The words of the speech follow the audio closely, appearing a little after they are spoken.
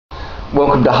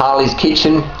Welcome to Harley's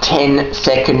Kitchen.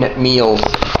 10-second meals.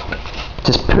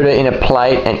 Just put it in a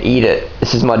plate and eat it.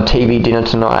 This is my TV dinner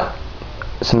tonight.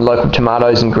 Some local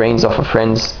tomatoes and greens off a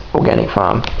friend's organic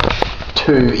farm.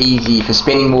 Too easy. For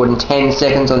spending more than 10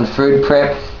 seconds on food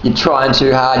prep, you're trying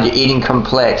too hard, you're eating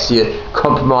complex, you're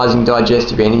compromising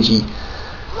digestive energy.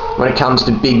 When it comes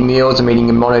to big meals, I'm eating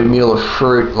a mono meal of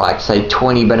fruit, like say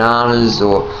 20 bananas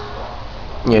or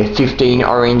 15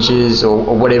 oranges or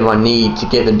whatever I need to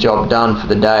get the job done for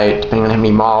the day, depending on how many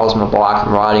miles my bike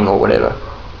I'm riding or whatever.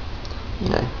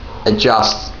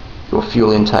 Adjust your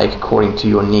fuel intake according to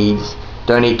your needs.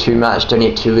 Don't eat too much, don't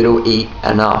eat too little, eat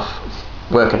enough.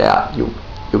 Work it out, you'll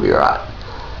be alright.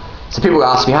 So people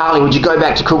ask me, Harley, would you go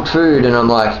back to cooked food? And I'm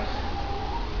like,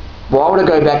 why would I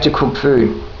go back to cooked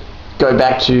food? Go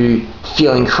back to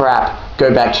feeling crap,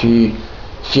 go back to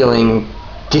feeling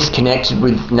disconnected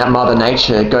with Mother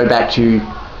Nature, go back to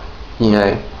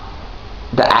the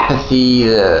apathy,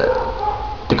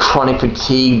 the chronic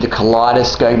fatigue, the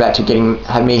colitis, going back to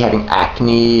me having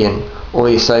acne and all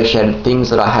the associated things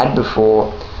that I had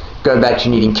before. Go back to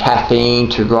needing caffeine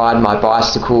to ride my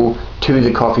bicycle to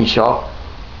the coffee shop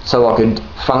so I could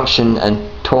function and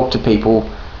talk to people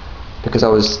because I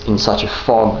was in such a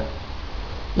fog.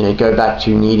 Go back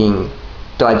to needing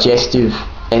digestive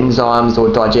enzymes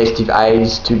or digestive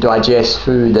aids to digest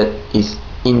food that is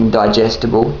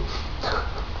indigestible.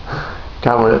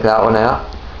 Can't work that one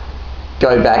out.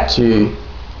 Go back to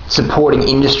supporting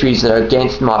industries that are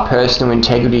against my personal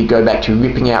integrity. Go back to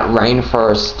ripping out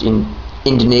rainforests in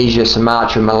Indonesia,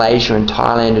 Sumatra, Malaysia and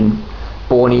Thailand and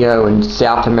Borneo and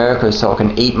South America so I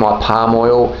can eat my palm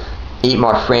oil, eat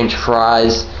my French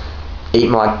fries, eat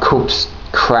my cooked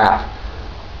crap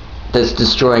that's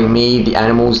destroying me, the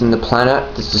animals and the planet,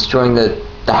 that's destroying the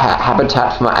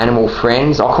habitat for my animal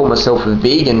friends. I call myself a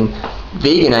vegan.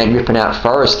 Vegan ain't ripping out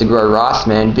forests to grow rice,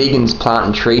 man. Vegans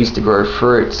planting trees to grow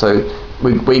fruit. So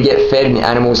we get fed and the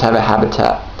animals have a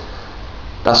habitat.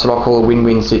 That's what I call a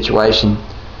win-win situation.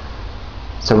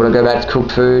 So would I go back to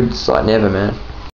cooked food? It's like never, man.